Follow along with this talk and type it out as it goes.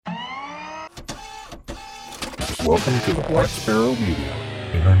Welcome to the Black Sparrow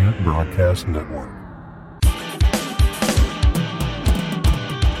Media Internet Broadcast Network.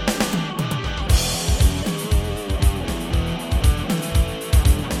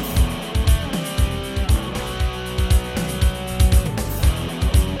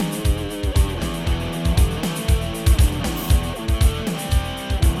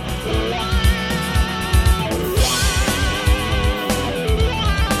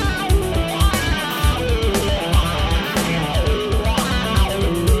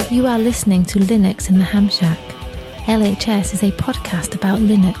 You are listening to Linux in the Ham Shack. LHS is a podcast about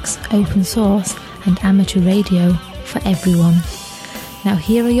Linux, open source, and amateur radio for everyone. Now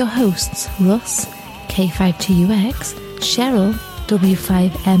here are your hosts, Russ, K52UX, Cheryl,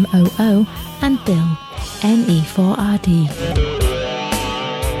 W5MOO, and Bill, NE4RD.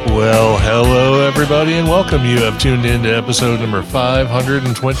 Well, hello everybody and welcome. You have tuned in to episode number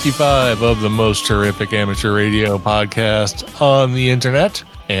 525 of the most terrific amateur radio podcast on the internet.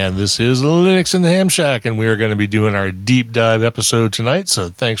 And this is Linux in the Ham Shack, and we are going to be doing our deep dive episode tonight. So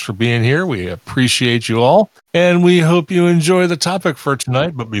thanks for being here. We appreciate you all, and we hope you enjoy the topic for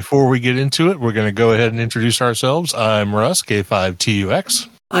tonight. But before we get into it, we're going to go ahead and introduce ourselves. I'm Russ, K5TUX.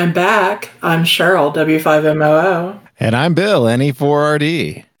 I'm back. I'm Cheryl, W5MOO. And I'm Bill,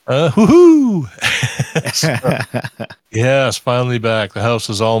 NE4RD. Woohoo! Yes, finally back. The house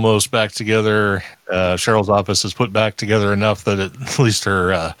is almost back together. Cheryl's office is put back together enough that at least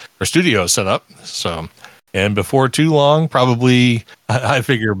her studio is set up. So, and before too long, probably I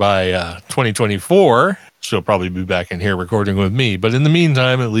figure by 2024, she'll probably be back in here recording with me. But in the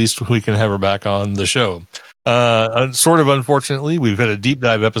meantime, at least we can have her back on the show. Sort of unfortunately, we've had a deep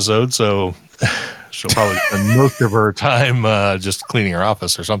dive episode, so she'll probably spend most of her time just cleaning her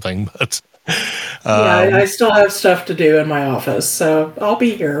office or something. But I still have stuff to do in my office, so I'll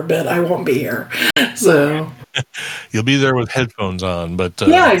be here, but I won't be here. So you'll be there with headphones on, but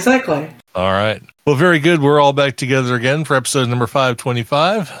yeah, exactly. All right. Well, very good. We're all back together again for episode number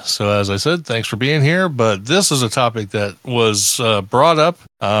 525. So as I said, thanks for being here. But this is a topic that was brought up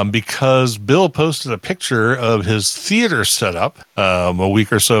because Bill posted a picture of his theater setup a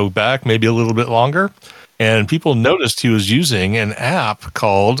week or so back, maybe a little bit longer. And people noticed he was using an app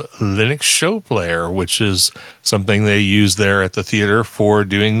called Linux Show Player, which is something they use there at the theater for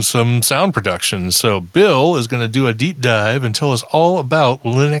doing some sound production. So Bill is going to do a deep dive and tell us all about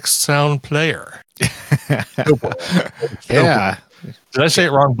Linux Sound Player. Yeah. Did I say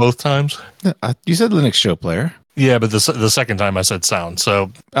it wrong both times? You said Linux Show Player. Yeah, but the second time I said sound,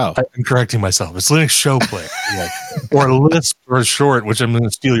 so I'm correcting myself. It's Linux Show Player, or Lisp for short, which I'm going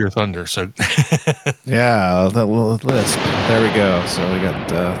to steal your thunder. So, yeah, the Lisp. There we go. So we got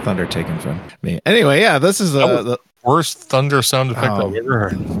thunder taken from me. Anyway, yeah, this is the worst thunder sound effect I've ever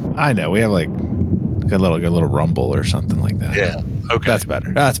heard. I know we have like a little rumble or something like that. Yeah, okay, that's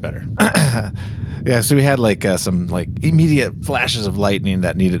better. Yeah, so we had like some like immediate flashes of lightning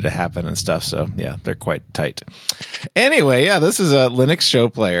that needed to happen and stuff. So yeah, they're quite tight. Anyway, yeah, this is a Linux Show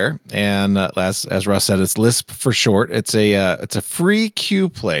Player, and as Russ said, it's Lisp for short. It's a free cue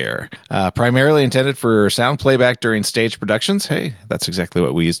player, primarily intended for sound playback during stage productions. Hey, that's exactly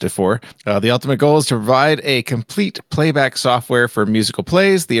what we used it for. The ultimate goal is to provide a complete playback software for musical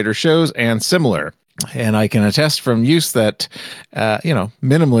plays, theater shows, and similar. And I can attest from use that,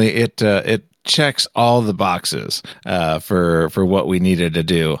 minimally it checks all the boxes for what we needed to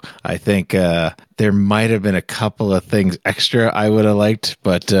do. I think there might have been a couple of things extra I would have liked,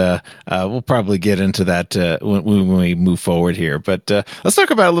 but we'll probably get into that when we move forward here. But let's talk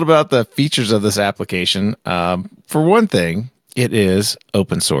about a little bit about the features of this application. For one thing, it is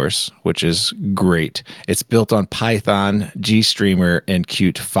open source, which is great. It's built on Python, GStreamer, and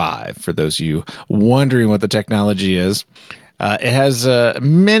Qt 5. For those of you wondering what the technology is, it has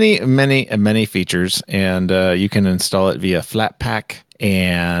many features, and you can install it via Flatpak.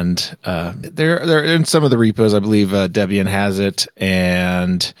 And they're in some of the repos. I believe Debian has it,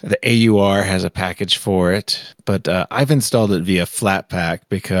 and the AUR has a package for it. But I've installed it via Flatpak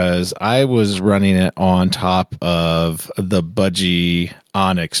because I was running it on top of the Budgie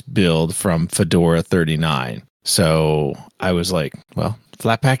Onyx build from Fedora 39. So I was like, well,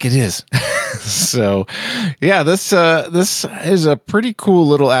 Flatpak it is. So, yeah, this is a pretty cool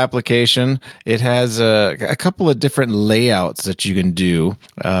little application. It has a couple of different layouts that you can do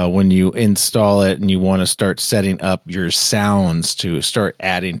when you install it and you want to start setting up your sounds to start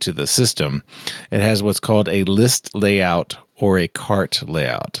adding to the system. It has what's called a list layout or a cart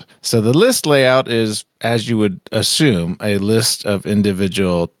layout. So the list layout is, as you would assume, a list of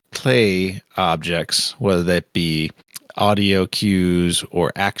individual play objects, whether that be audio cues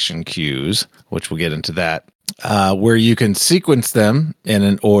or action cues, which we'll get into that, where you can sequence them in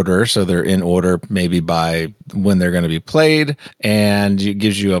an order. So they're in order maybe by when they're going to be played, and it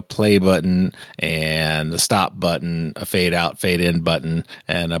gives you a play button and a stop button, a fade out, fade in button,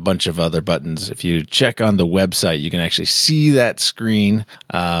 and a bunch of other buttons. If you check on the website, you can actually see that screen.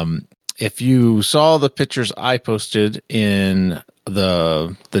 If you saw the pictures I posted in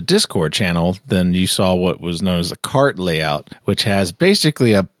the Discord channel, then you saw what was known as a cart layout, which has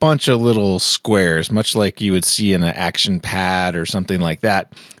basically a bunch of little squares, much like you would see in an action pad or something like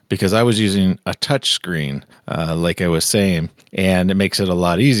that, because I was using a touch screen, like I was saying, and it makes it a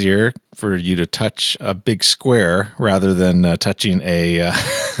lot easier for you to touch a big square rather than touching a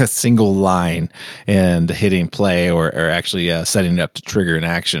single line and hitting play or actually setting it up to trigger an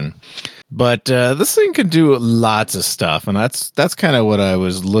action. But this thing can do lots of stuff, and that's kind of what I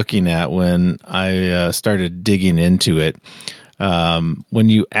was looking at when I started digging into it. When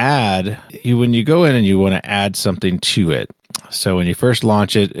you go in and you want to add something to it, so when you first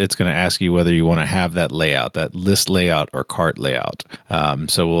launch it, it's going to ask you whether you want to have that layout, that list layout or cart layout.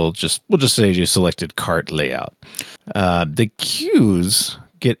 So we'll just say you selected cart layout. The cues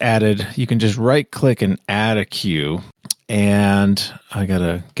get added. You can just right click and add a cue. And I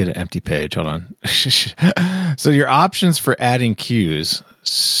gotta get an empty page. Hold on. So your options for adding cues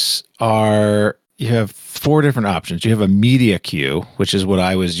are, you have 4 different options. You have a media cue, which is what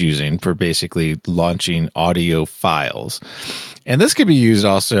I was using for basically launching audio files. And this could be used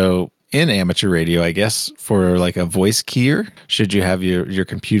also in amateur radio, I guess, for like a voice keyer, should you have your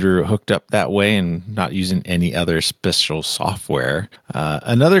computer hooked up that way and not using any other special software.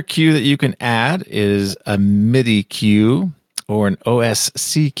 Another cue that you can add is a MIDI cue or an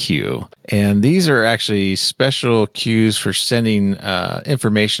OSC cue. And these are actually special cues for sending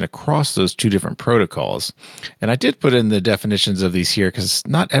information across those 2 different protocols. And I did put in the definitions of these here because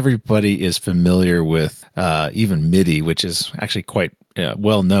not everybody is familiar with even MIDI, which is actually quite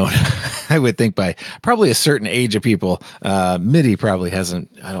well known, I would think, by probably a certain age of people. MIDI probably hasn't.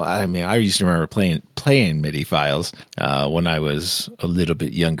 I used to remember playing MIDI files when I was a little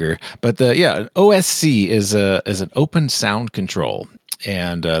bit younger. But OSC is an open sound control.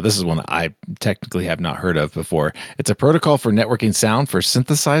 And this is one I technically have not heard of before. It's a protocol for networking sound for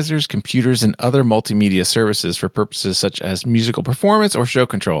synthesizers, computers, and other multimedia services for purposes such as musical performance or show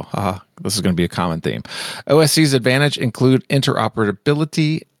control. This is going to be a common theme. OSC's advantage include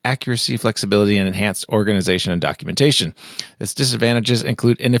interoperability, accuracy, flexibility, and enhanced organization and documentation. Its disadvantages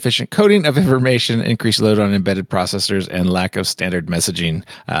include inefficient coding of information, increased load on embedded processors, and lack of standard messages.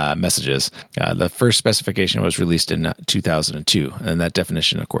 The first specification was released in 2002, and that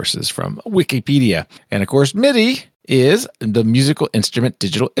definition, of course, is from Wikipedia. And, of course, MIDI is the musical instrument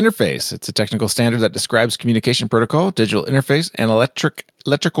digital interface. It's a technical standard that describes communication protocol, digital interface, and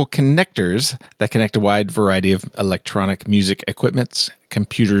electrical connectors that connect a wide variety of electronic music equipments,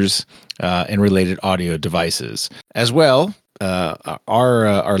 computers, and related audio devices. As well,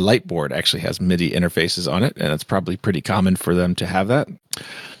 our light board actually has MIDI interfaces on it, and it's probably pretty common for them to have that.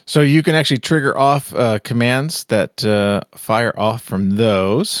 So you can actually trigger off commands that fire off from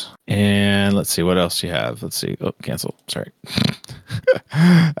those. And let's see what else you have. Let's see. Oh, cancel. Sorry.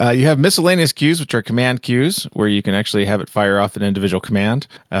 You have miscellaneous cues, which are command cues, where you can actually have it fire off an individual command,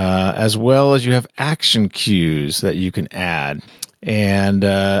 as well as you have action cues that you can add. And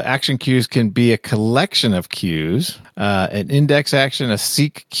action cues can be a collection of cues, an index action, a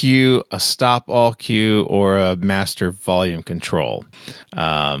seek cue, a stop all cue, or a master volume control.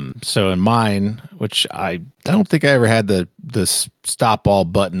 So in mine, which I don't think I ever had the stop all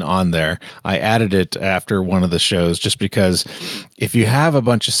button on there, I added it after one of the shows just because if you have a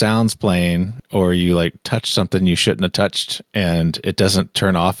bunch of sounds playing or you like touch something you shouldn't have touched and it doesn't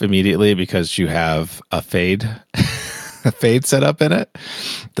turn off immediately because you have a fade set up in it,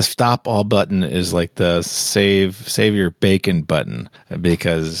 the stop all button is like the save your bacon button,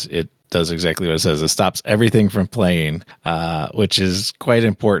 because it does exactly what it says. It stops everything from playing, which is quite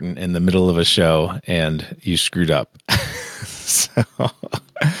important in the middle of a show and you screwed up. So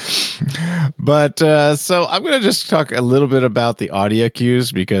I'm going to just talk a little bit about the audio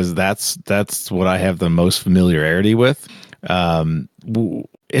cues because that's what I have the most familiarity with.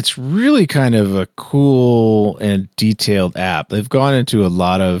 It's really kind of a cool and detailed app. They've gone into a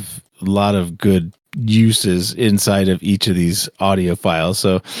lot of good uses inside of each of these audio files.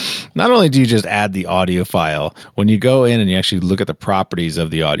 So not only do you just add the audio file, when you go in and you actually look at the properties of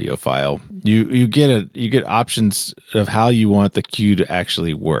the audio file, you get options of how you want the cue to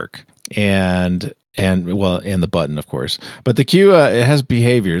actually work. And and the button, of course. But the cue, it has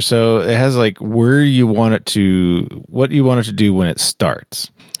behavior. So it has like what you want it to do when it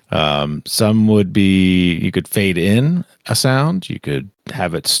starts. Some would be, you could fade in a sound, you could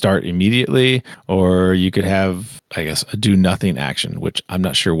have it start immediately, or you could have, I guess, a do nothing action, which I'm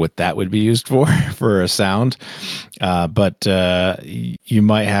not sure what that would be used for a sound. But you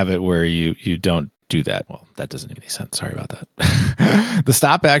might have it where you don't do that. Well, that doesn't make any sense. Sorry about that. The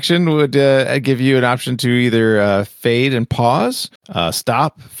stop action would give you an option to either fade and pause,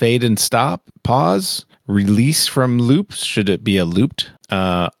 stop, fade and stop, pause, release from loops, should it be a looped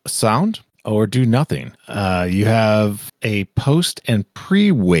sound, or do nothing. You have a post and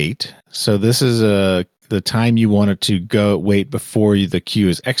pre-wait. So this is the time you want it to wait before the cue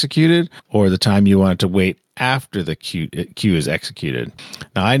is executed, or the time you want it to wait after the cue is executed.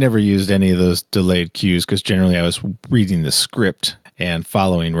 Now, I never used any of those delayed cues because generally I was reading the script and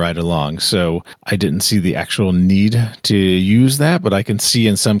following right along. So I didn't see the actual need to use that, but I can see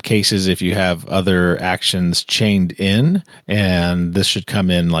in some cases if you have other actions chained in, and this should come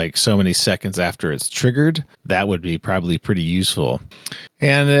in like so many seconds after it's triggered, that would be probably pretty useful.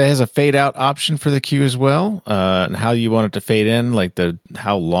 And it has a fade out option for the cue as well, and how you want it to fade in, like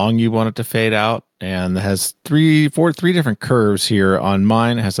how long you want it to fade out. And it has three different curves here. On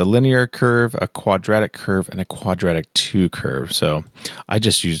mine, it has a linear curve, a quadratic curve, and a quadratic 2 curve. So I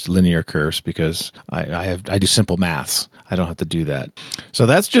just used linear curves because I do simple maths. I don't have to do that. So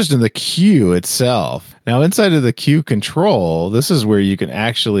that's just in the cue itself. Now, inside of the cue control, this is where you can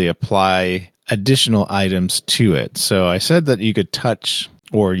actually apply additional items to it. So I said that you could touch,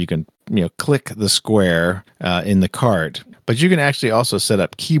 or you can click the square in the cart, but you can actually also set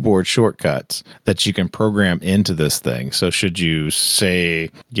up keyboard shortcuts that you can program into this thing. So should you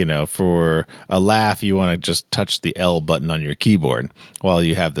say, for a laugh, you want to just touch the L button on your keyboard while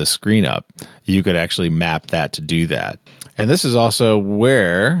you have the screen up, you could actually map that to do that. And this is also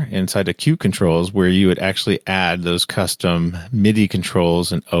where, inside the cue controls, where you would actually add those custom MIDI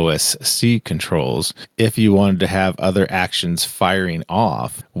controls and OSC controls if you wanted to have other actions firing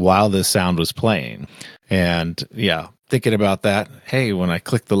off while the sound was playing. And thinking about that, hey, when I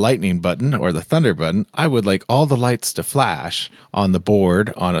click the lightning button or the thunder button, I would like all the lights to flash on the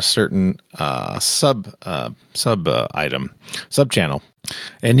board on a certain sub channel.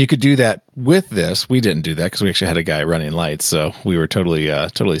 And you could do that with this. We didn't do that because we actually had a guy running lights, so we were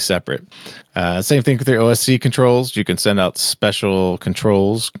totally separate. Same thing with your OSC controls. You can send out special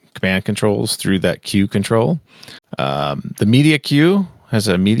controls, command controls through that cue control. The media cue has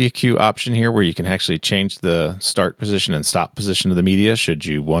a media cue option here where you can actually change the start position and stop position of the media should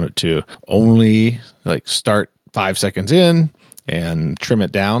you want it to only start 5 seconds in and trim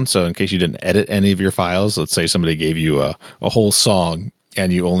it down. So in case you didn't edit any of your files, let's say somebody gave you a whole song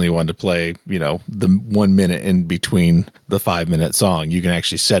and you only wanted to play, the 1 minute in between the 5-minute song, you can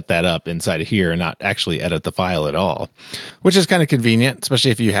actually set that up inside of here and not actually edit the file at all, which is kind of convenient,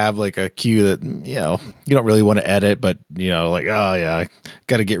 especially if you have like a cue that, you don't really want to edit, but, I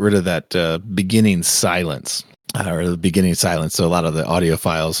got to get rid of that beginning silence. Or the beginning silence. So a lot of the audio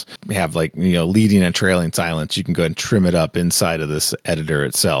files have leading and trailing silence. You can go ahead and trim it up inside of this editor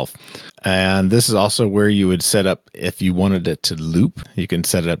itself. And this is also where you would set up, if you wanted it to loop, you can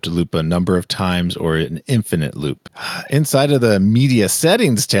set it up to loop a number of times or an infinite loop. Inside of the media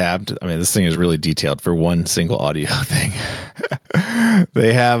settings tab, this thing is really detailed for one single audio thing.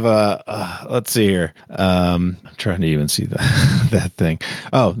 They have, let's see here. I'm trying to even see that thing.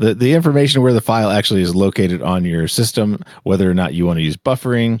 Oh, the information where the file actually is located on your system, whether or not you want to use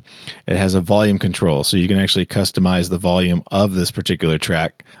buffering. It has a volume control, so you can actually customize the volume of this particular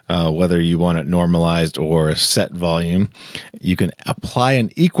track, whether you want it normalized or set volume. You can apply an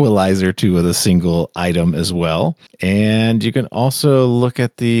equalizer to the single item as well. And you can also look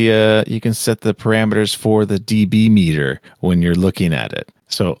at you can set the parameters for the dB meter when you're looking at it.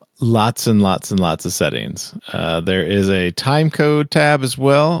 So lots and lots and lots of settings. There is a time code tab as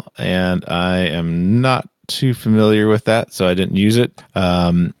well, and I am not too familiar with that, so I didn't use it.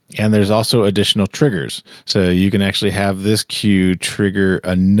 And there's also additional triggers. So you can actually have this cue trigger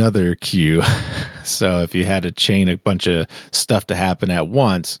another cue. So if you had to chain a bunch of stuff to happen at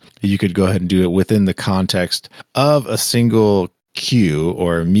once, you could go ahead and do it within the context of a single cue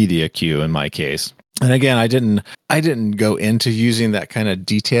or media cue in my case. And again, I didn't go into using that kind of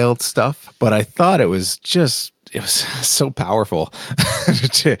detailed stuff, but I thought it was so powerful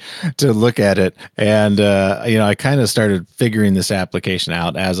to look at it. And, I kind of started figuring this application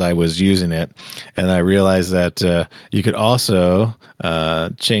out as I was using it. And I realized that you could also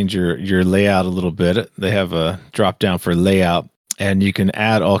change your layout a little bit. They have a drop down for layout. and you can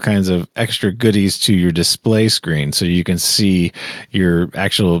add all kinds of extra goodies to your display screen. So you can see your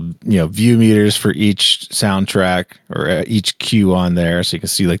actual, view meters for each soundtrack or each cue on there. So you can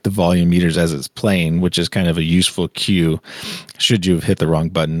see like the volume meters as it's playing, which is kind of a useful cue. Should you have hit the wrong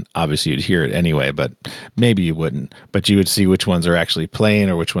button, obviously you'd hear it anyway, but maybe you wouldn't. But you would see which ones are actually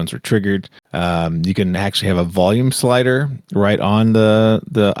playing or which ones are triggered. You can actually have a volume slider right on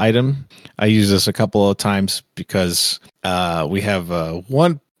the item. I use this a couple of times because we have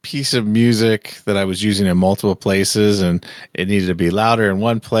one piece of music that I was using in multiple places, and it needed to be louder in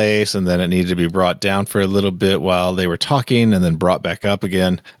one place, and then it needed to be brought down for a little bit while they were talking, and then brought back up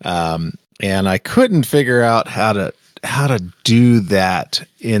again. And I couldn't figure out how to do that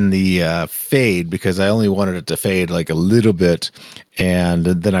in the fade, because I only wanted it to fade like a little bit, and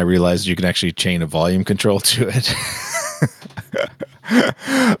then I realized you can actually chain a volume control to it.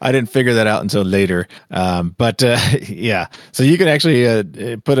 I didn't figure that out until later. But yeah, so you can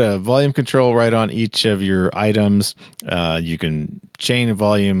actually put a volume control right on each of your items. You can chain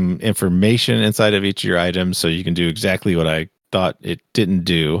volume information inside of each of your items, so you can do exactly what I thought it didn't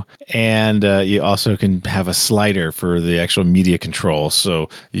do. And you also can have a slider for the actual media control, so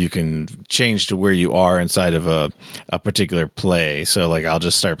you can change to where you are inside of a particular play. So like I'll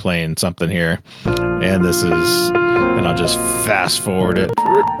just start playing something here, and I'll just fast forward it.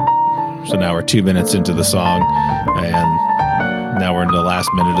 So now we're 2 minutes into the song, and now we're in the last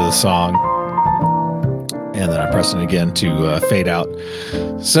minute of the song, and then I'm pressing again to fade out.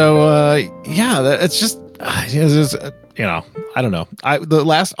 So it's just I don't know. The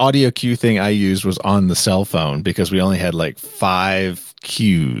last audio cue thing I used was on the cell phone, because we only had like 5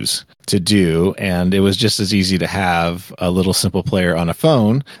 cues to do, and it was just as easy to have a little simple player on a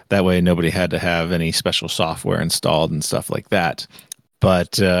phone. That way nobody had to have any special software installed and stuff like that.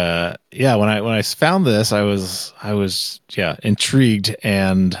 But when I found this, I was intrigued,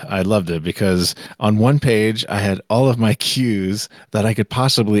 and I loved it, because on one page I had all of my cues that I could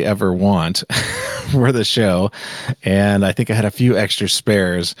possibly ever want for the show, and I think I had a few extra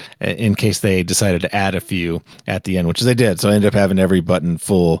spares in case they decided to add a few at the end, which they did. So I ended up having every button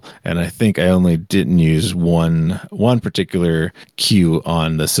full, and I think I only didn't use one particular cue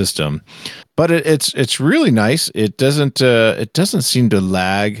on the system. But it's really nice. It doesn't seem to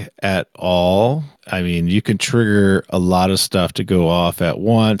lag at all. I mean, you can trigger a lot of stuff to go off at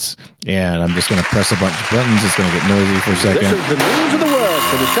once, and I'm just going to press a bunch of buttons. It's going to get noisy for a second. This is the news of the world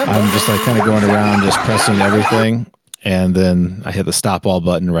for December. I'm just like kind of going around just pressing everything, and then I hit the stop all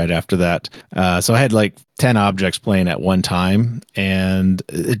button right after that. So I had like 10 objects playing at one time, and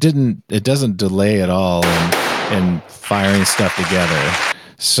it doesn't delay at all in firing stuff together.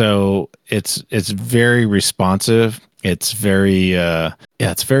 So it's very responsive. It's very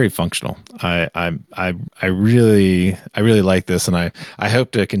it's very functional. I really like this, and I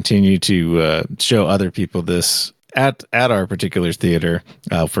hope to continue to show other people this at our particular theater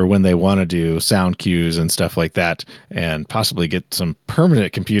for when they want to do sound cues and stuff like that, and possibly get some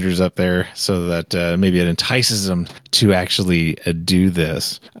permanent computers up there so that maybe it entices them to actually do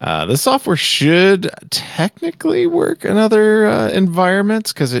this. The software should technically work in other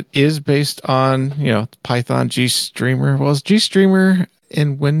environments, because it is based on Python GStreamer. Well, is GStreamer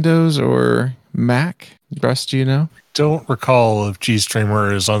in Windows or Mac? Russ, do you know? Don't recall if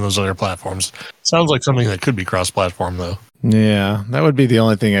GStreamer is on those other platforms. Sounds like something that could be cross-platform, though. Yeah, that would be the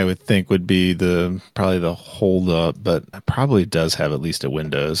only thing I would think would be probably the hold up, but it probably does have at least a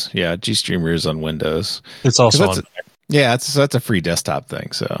Windows. Yeah, GStreamer is on Windows. It's also on. Yeah, that's a free desktop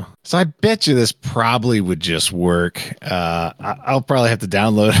thing. So I bet you this probably would just work. I'll probably have to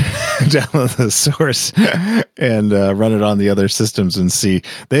download the source and run it on the other systems and see.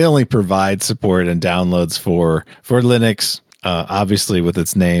 They only provide support and downloads for Linux, obviously with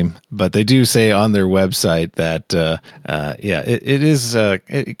its name, but they do say on their website that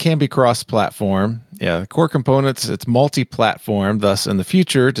it can be cross-platform. Yeah, core components, it's multi-platform. Thus, in the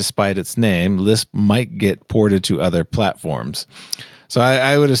future, despite its name, Lisp might get ported to other platforms. So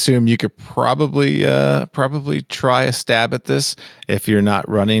I would assume you could probably try a stab at this if you're not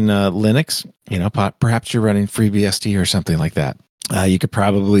running Linux. Perhaps you're running FreeBSD or something like that. You could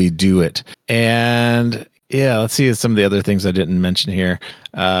probably do it. And yeah, let's see some of the other things I didn't mention here.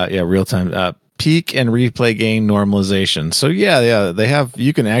 Real time. Peak and replay gain normalization. So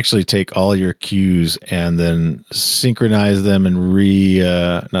you can actually take all your cues and then synchronize them and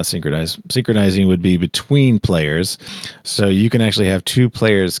synchronizing would be between players. So you can actually have 2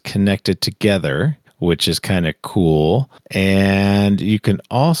 players connected together which is kind of cool. And you can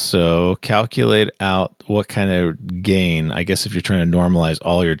also calculate out what kind of gain, I guess if you're trying to normalize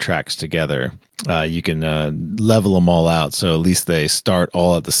all your tracks together, you can level them all out. So at least they start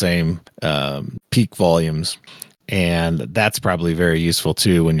all at the same peak volumes. And that's probably very useful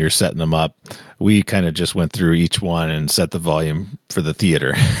too when you're setting them up. We kind of just went through each one and set the volume for the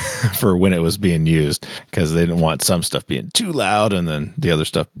theater for when it was being used, because they didn't want some stuff being too loud and then the other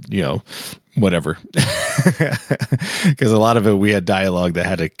stuff, whatever. Because a lot of it, we had dialogue that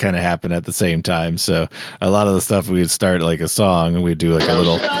had to kind of happen at the same time. So a lot of the stuff we'd start like a song and we'd do like a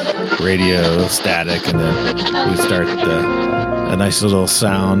little radio static, and then we'd start a nice little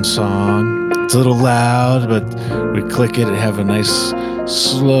sound song. It's a little loud, but we click it and have a nice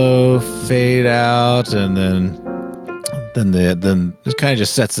slow fade out, and then it kind of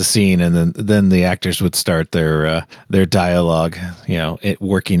just sets the scene, and then the actors would start their dialogue, it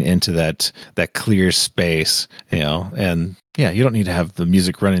working into that clear space, and yeah, you don't need to have the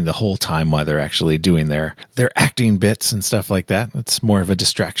music running the whole time while they're actually doing their acting bits and stuff like that. It's more of a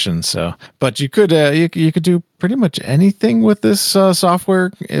distraction. So, but you could you could do pretty much anything with this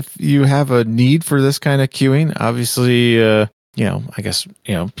software if you have a need for this kind of queuing. Obviously, I guess,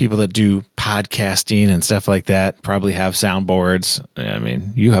 people that do podcasting and stuff like that probably have soundboards. I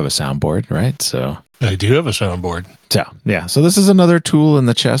mean, you have a soundboard, right? So I do have a soundboard. So, yeah. So this is another tool in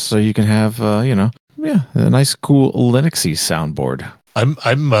the chest, so you can have, a nice, cool Linuxy soundboard. I'm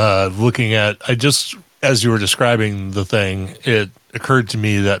looking at, as you were describing the thing, it occurred to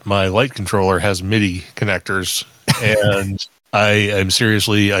me that my light controller has MIDI connectors, and I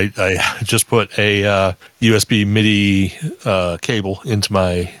just put a USB MIDI cable into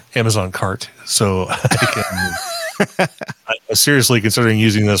my Amazon cart, so I'm seriously considering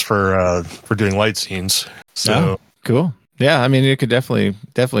using this for doing light scenes. So cool. Yeah, I mean, it could definitely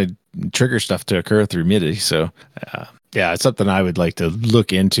trigger stuff to occur through MIDI. So, it's something I would like to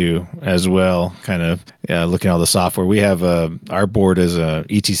look into as well. Kind of looking at all the software. We have our board is a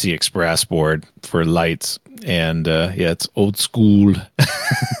ETC Express board for lights, and it's old school,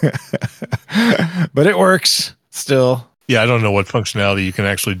 but it works still. Yeah, I don't know what functionality you can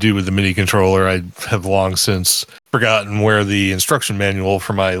actually do with the MIDI controller. I have long since forgotten where the instruction manual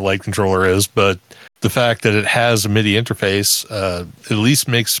for my light controller is, but the fact that it has a MIDI interface at least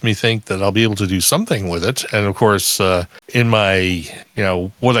makes me think that I'll be able to do something with it. And of course, in my,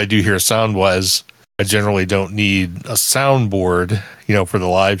 what I do here sound-wise, I generally don't need a soundboard, for the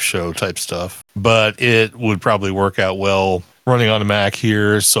live show type stuff. But it would probably work out well running on a Mac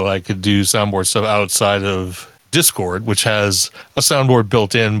here, so I could do soundboard stuff outside of Discord, which has a soundboard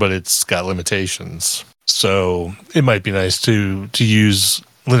built in, but it's got limitations. So it might be nice to use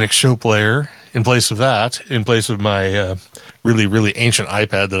Linux Show Player in place of my really, really ancient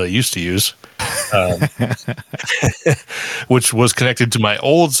iPad that I used to use, which was connected to my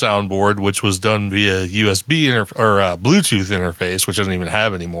old soundboard, which was done via USB or Bluetooth interface, which I don't even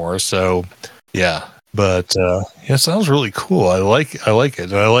have anymore. So, yeah, but it sounds really cool. I like it.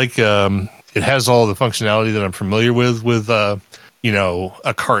 And I like it has all the functionality that I'm familiar with a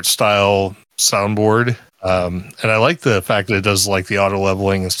cart style soundboard. And I like the fact that it does like the auto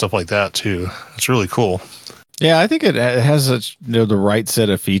leveling and stuff like that too. It's really cool. Yeah, I think it has the right set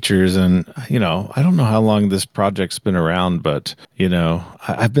of features, and I don't know how long this project's been around, but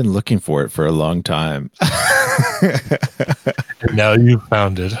I've been looking for it for a long time. Now you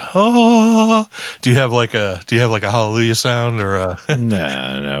found it. Oh, do you have like a hallelujah sound or a?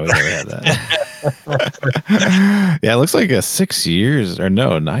 No, we never had that. Yeah, it looks like 6 years or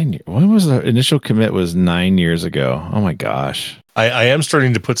 9 years. When was the initial commit? Was 9 years ago. Oh my gosh. I am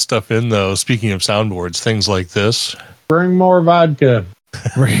starting to put stuff in though. Speaking of soundboards, things like this. Bring more vodka.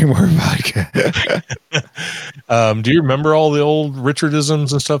 Bring more vodka. Do you remember all the old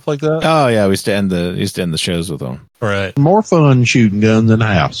Richardisms and stuff like that? Oh yeah, we used to end the shows with them. Right. More fun shooting guns in the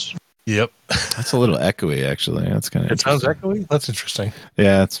house. Yep. That's a little echoey, actually. That's kind of. It sounds echoey. That's interesting.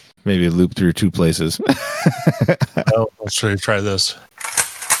 Yeah, it's maybe a loop through two places. Let's try this.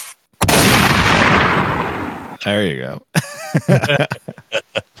 There you go.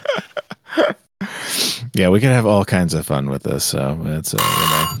 Yeah, we can have all kinds of fun with this. So it's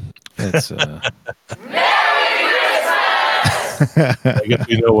I guess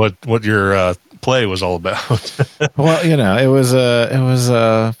you know what your play was all about. Well, it was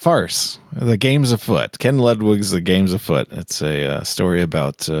a farce. The Games Afoot. Ken Ludwig's The Games Afoot. It's a story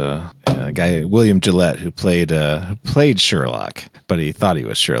about a guy, William Gillette, who played Sherlock, but he thought he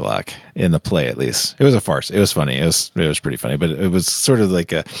was Sherlock in the play, at least. It was a farce. It was funny. It was pretty funny, but it was sort of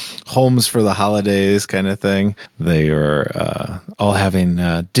like a Holmes for the holidays kind of thing. They were all having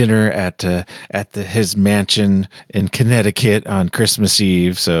dinner at his mansion in Connecticut on Christmas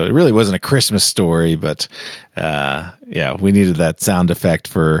Eve. So it really wasn't a Christmas story, but yeah, we needed that sound effect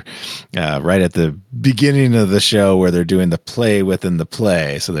for right at the beginning of the show where they're doing the play within the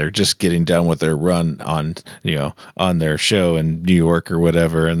play. So they're just getting done with their run on their show in New York or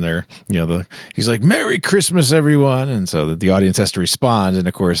whatever, and they're he's like, "Merry Christmas, everyone," and so the audience has to respond, and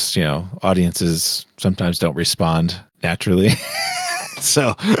of course, audiences sometimes don't respond naturally.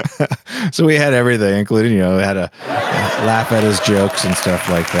 So we had everything, including, had to laugh at his jokes and stuff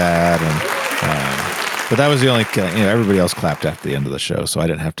like that. And, but that was the only, everybody else clapped at the end of the show. So I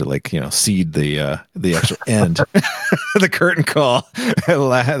didn't have to seed the actual end, the curtain call.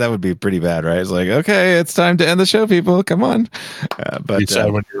 That would be pretty bad, right? It's like, okay, it's time to end the show, people. Come on. But you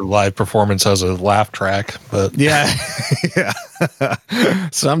said when your live performance has a laugh track, but yeah.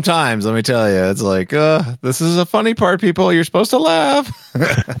 Sometimes, let me tell you, it's like, this is a funny part, people. You're supposed to laugh.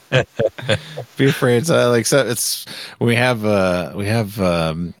 Be afraid. So it's we have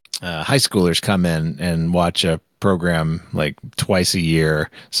high schoolers come in and watch a program like twice a year.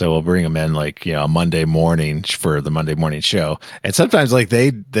 So we'll bring them in Monday morning for the Monday morning show. And sometimes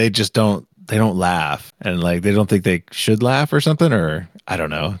they just don't laugh, and they don't think they should laugh or something, or I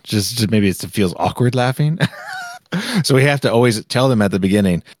don't know, just maybe it feels awkward laughing. So we have to always tell them at the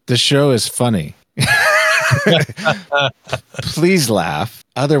beginning, the show is funny. Please laugh.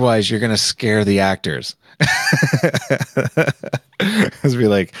 Otherwise, you're going to scare the actors. Because be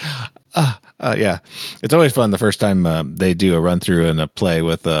like, yeah, it's always fun the first time they do a run through in a play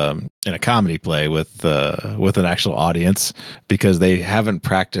with in a comedy play with an actual audience, because they haven't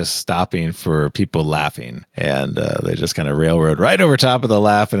practiced stopping for people laughing, and they just kind of railroad right over top of the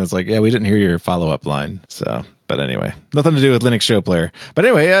laugh, and it's like, yeah, we didn't hear your follow-up line. So, but anyway, nothing to do with Linux Show Player. But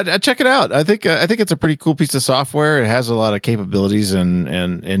anyway, check it out. I think it's a pretty cool piece of software. It has a lot of capabilities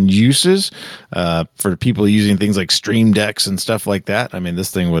and uses for people using things like Stream Decks and stuff like that. I mean, this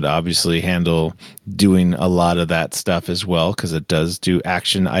thing would obviously handle doing a lot of that stuff as well, because it does do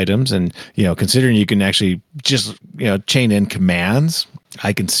action items. And considering you can actually just chain in commands,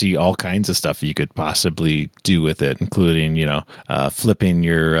 I can see all kinds of stuff you could possibly do with it, including, flipping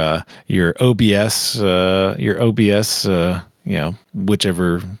your OBS,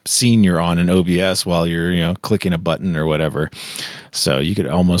 whichever scene you're on in OBS while you're, clicking a button or whatever. So you could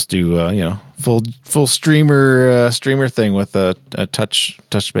almost do, full streamer thing with a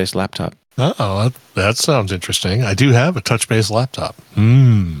touch-based laptop. Oh, that sounds interesting. I do have a touch-based laptop.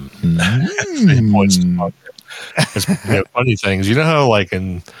 It's funny things. You know how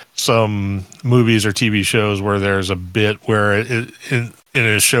in some movies or TV shows where there's a bit where in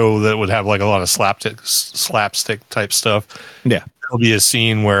a show that would have a lot of slapstick type stuff. Yeah. There'll be a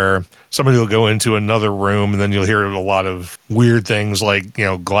scene where somebody will go into another room, and then you'll hear a lot of weird things like,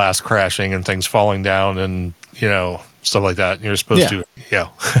 glass crashing and things falling down and, stuff like that. You're supposed to,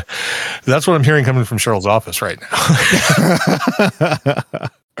 that's what I'm hearing coming from Cheryl's office right now.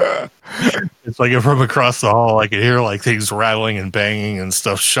 It's like from across the hall, I could hear things rattling and banging and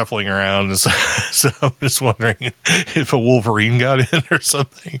stuff shuffling around. And so I'm just wondering if a Wolverine got in or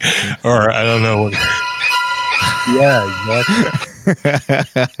something, or I don't know. Yeah, exactly.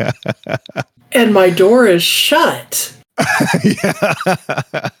 And my door is shut.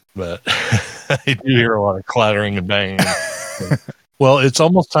 Yeah. But I do hear a lot of clattering and banging. Well, it's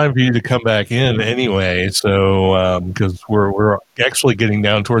almost time for you to come back in anyway. So, because we're actually getting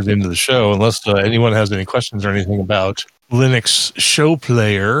down towards the end of the show, unless anyone has any questions or anything about Linux Show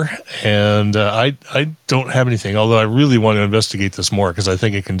Player. And I don't have anything, although I really want to investigate this more because I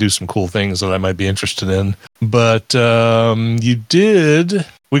think it can do some cool things that I might be interested in. But you did.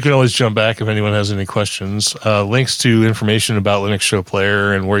 We can always jump back if anyone has any questions. Links to information about Linux Show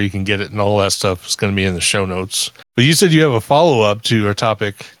Player and where you can get it and all that stuff is going to be in the show notes. But you said you have a follow-up to our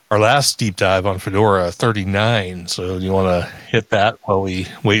topic, our last deep dive on Fedora 39. So do you want to hit that while we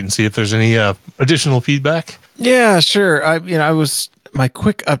wait and see if there's any additional feedback? Yeah, sure. I was my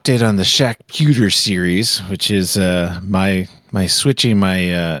quick update on the Shackputer series, which is my switching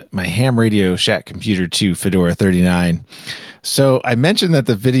my ham radio Shack computer to Fedora 39. So I mentioned that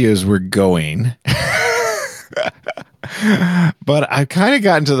the videos were going, but I've kind of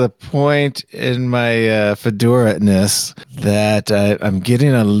gotten to the point in my Fedora-ness that I'm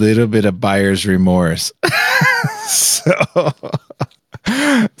getting a little bit of buyer's remorse. So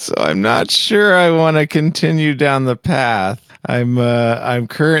So I'm not sure I want to continue down the path. I'm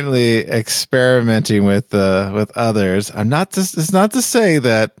currently experimenting with others. It's not to say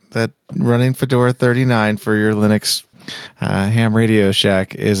that running Fedora 39 for your Linux ham Radio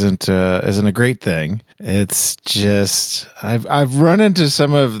Shack isn't a great thing. It's just I've run into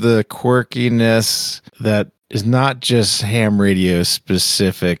some of the quirkiness that is not just ham radio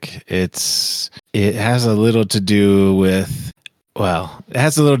specific. It has a little to do with. Well, it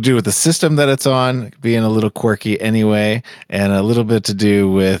has a little to do with the system that it's on being a little quirky anyway, and a little bit to do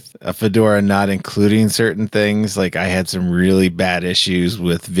with a Fedora not including certain things. Like I had some really bad issues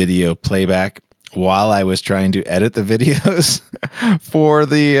with video playback while I was trying to edit the videos for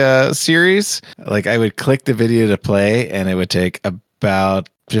the series. Like I would click the video to play and it would take about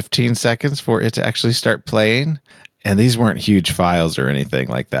 15 seconds for it to actually start playing. And these weren't huge files or anything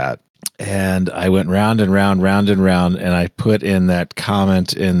like that. And I went round and round, and I put in that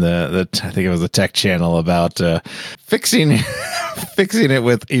comment in the I think it was the tech channel about fixing it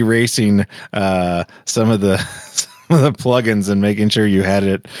with erasing some of the plugins and making sure you had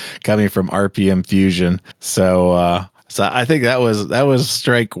it coming from RPM Fusion. So I think that was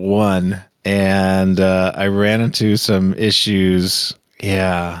strike one, and I ran into some issues.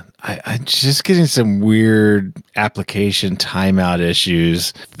 Yeah, I'm just getting some weird application timeout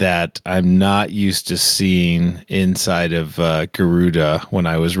issues that I'm not used to seeing inside of Garuda when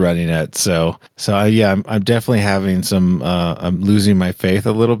I was running it. So I'm definitely having some. I'm losing my faith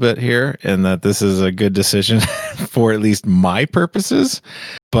a little bit here, and that this is a good decision for at least my purposes.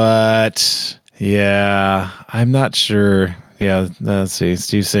 But yeah, I'm not sure. Yeah, let's see.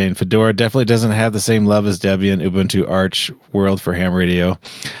 Steve's saying Fedora definitely doesn't have the same love as Debian, Ubuntu, Arch, World for ham radio.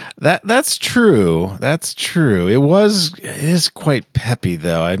 That's true. That's true. It is quite peppy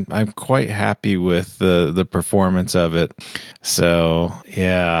though. I'm quite happy with the performance of it. So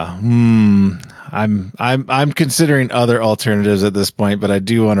yeah, I'm considering other alternatives at this point, but I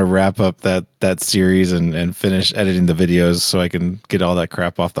do want to wrap up that series and finish editing the videos so I can get all that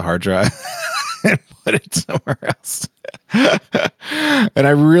crap off the hard drive and put it somewhere else. And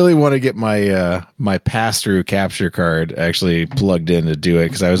I really want to get my pass-through capture card actually plugged in to do it,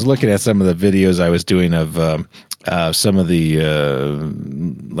 because I was looking at some of the videos I was doing of some of the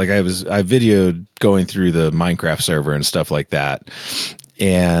I videoed going through the Minecraft server and stuff like that,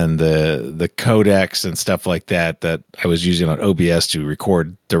 and the codecs and stuff like that I was using on OBS to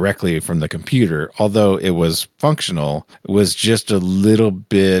record directly from the computer. Although it was functional, it was just a little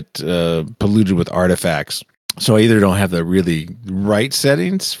bit polluted with artifacts. So I either don't have the really right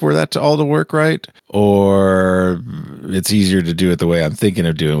settings for that to all to work right, or it's easier to do it the way I'm thinking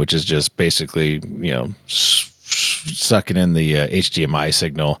of doing, which is just basically, sucking in the HDMI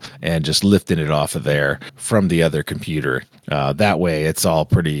signal and just lifting it off of there from the other computer. That way it's all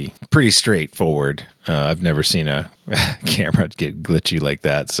pretty straightforward. I've never seen a camera get glitchy like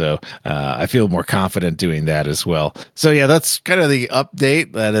that. So I feel more confident doing that as well. So yeah, that's kind of the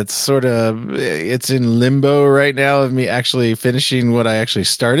update. That it's in limbo right now of me actually finishing what I actually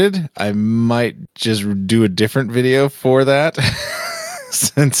started. I might just do a different video for that.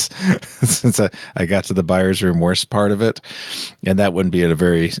 Since I got to the buyer's remorse part of it, and that wouldn't be a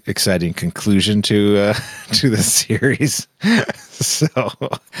very exciting conclusion to the series. So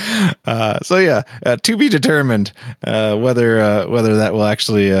yeah, to be determined whether that will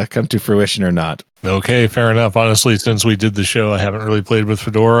actually come to fruition or not. Okay, fair enough. Honestly, since we did the show, I haven't really played with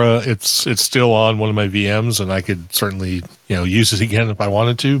Fedora. It's still on one of my VMs, and I could certainly use it again if I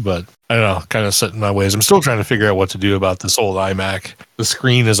wanted to. But I don't know, kind of set in my ways. I'm still trying to figure out what to do about this old iMac. The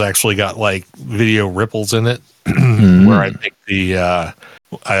screen has actually got like video ripples in it, where I think the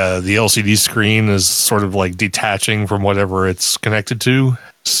LCD screen is sort of like detaching from whatever it's connected to.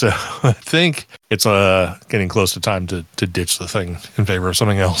 So I think it's getting close to time to ditch the thing in favor of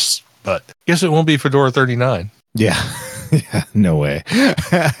something else. But I guess it won't be Fedora 39. Yeah. Yeah, no way.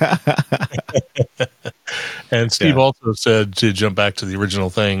 And Steve also said, to jump back to the original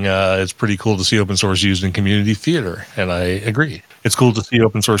thing, it's pretty cool to see open source used in community theater. And I agree. It's cool to see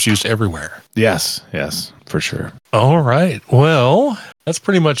open source used everywhere. Yes, for sure. All right. Well, that's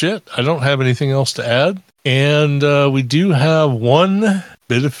pretty much it. I don't have anything else to add. And we do have one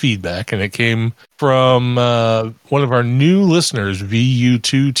bit of feedback, and it came from one of our new listeners,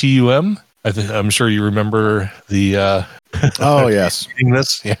 VU2TUM. I'm sure you remember the... oh, yes.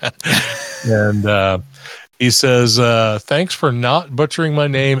 This. Yeah. And he says, thanks for not butchering my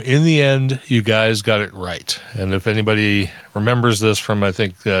name. In the end, you guys got it right. And if anybody remembers this from, I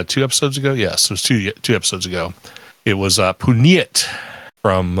think, 2 episodes ago, yes, it was two episodes ago. It was Puneet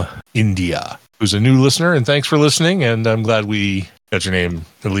from India, who's a new listener, and thanks for listening. And I'm glad we got your name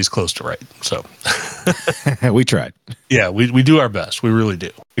at least close to right. So We tried. yeah, we do our best. We really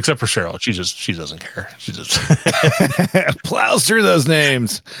do. Except for Cheryl. She doesn't care. She just plows through those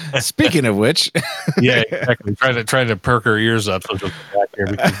names. Speaking of which, yeah, exactly. Trying to perk her ears up so she'll come back here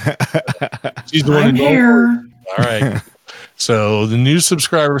because she's the one I'm who here. All right. So the new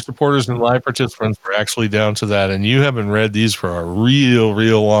subscribers, supporters, and live participants are actually down to that, and you haven't read these for a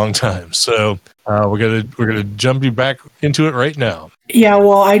real long time. So we're gonna jump you back into it right now. Yeah,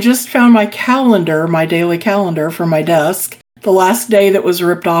 well, I just found my calendar, my daily calendar for my desk. The last day that was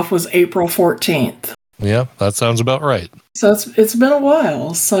ripped off was April 14th. Yeah, that sounds about right. So it's been a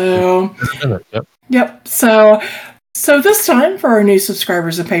while. So Yep. yep. So this time for our new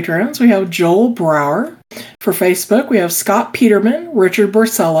subscribers and patrons, we have Joel Brower. For Facebook, we have Scott Peterman, Richard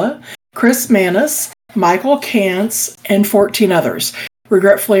Borsella, Chris Manis, Michael Kantz, and 14 others.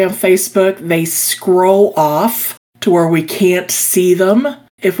 Regretfully, on Facebook, they scroll off to where we can't see them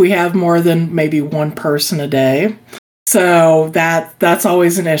if we have more than maybe one person a day. So that's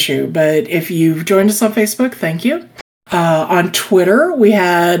always an issue. But if you've joined us on Facebook, thank you. On Twitter, we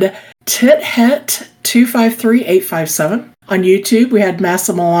had Tithet253857. On YouTube, we had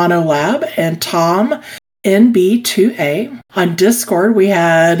Massimiliano Lab and Tom NB2A. On Discord, we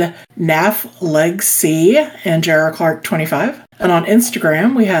had Naf Leg C and Jara Clark 25. And on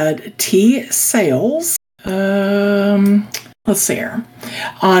Instagram, we had T Sales. Let's see here.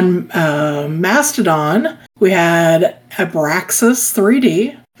 On Mastodon, we had Abraxas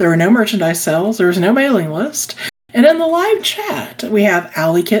 3D. There were no merchandise sales. There was no mailing list. And in the live chat, we have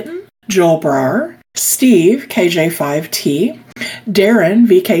Allie Kitten, Joel Brower, Steve, KJ5T, Darren,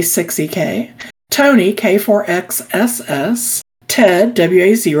 VK6EK, Tony, K4XSS, Ted,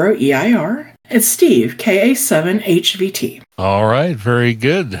 WA0EIR, and Steve, KA7HVT. All right, very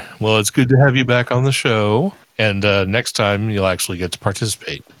good. Well, it's good to have you back on the show. And next time you'll actually get to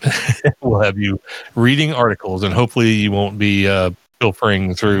participate. We'll have you reading articles, and hopefully you won't be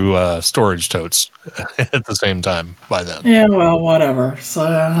pilfering through storage totes at the same time by then. Yeah, well, whatever.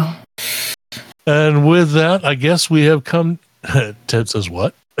 So, and with that, I guess we have come. Ted says,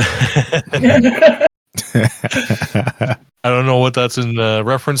 "What?" I don't know what that's in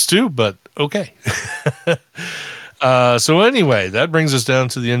reference to, but okay. So anyway, that brings us down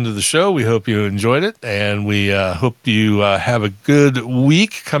to the end of the show. We hope you enjoyed it, and we hope you have a good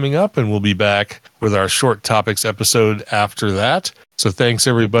week coming up, and we'll be back with our short topics episode after that. So thanks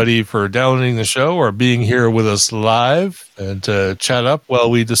everybody for downloading the show or being here with us live and to chat up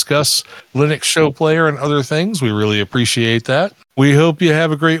while we discuss Linux Show Player and other things. We really appreciate that. We hope you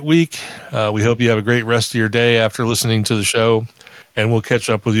have a great week. We hope you have a great rest of your day after listening to the show. And we'll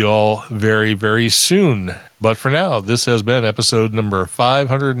catch up with you all very, very soon. But for now, this has been episode number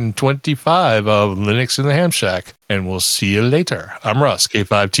 525 of Linux in the Ham Shack. And we'll see you later. I'm Russ,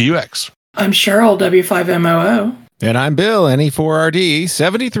 K5TUX. I'm Cheryl, W5MOO. And I'm Bill,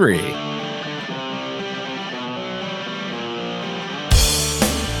 NE4RD73.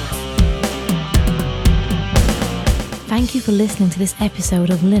 Thank you for listening to this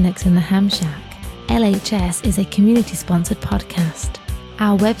episode of Linux in the Ham Shack. LHS is a community-sponsored podcast.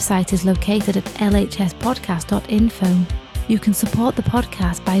 Our website is located at lhspodcast.info. You can support the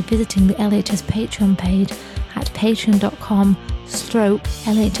podcast by visiting the LHS Patreon page at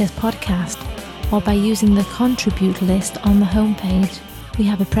patreon.com/LHS podcast or by using the contribute list on the homepage. We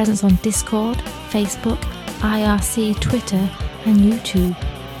have a presence on Discord, Facebook, IRC, Twitter, and YouTube.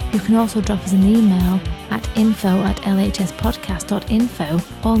 You can also drop us an email at info@lhspodcast.info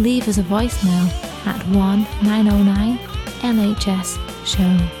or leave us a voicemail at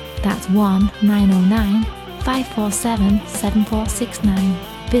 1-909-LHS-SHOW. That's 1-909-547-7469.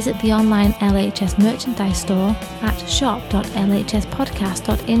 Visit the online LHS merchandise store at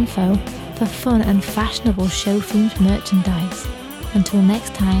shop.lhspodcast.info for fun and fashionable show-themed merchandise. Until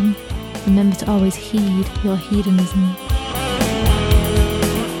next time, remember to always heed your hedonism.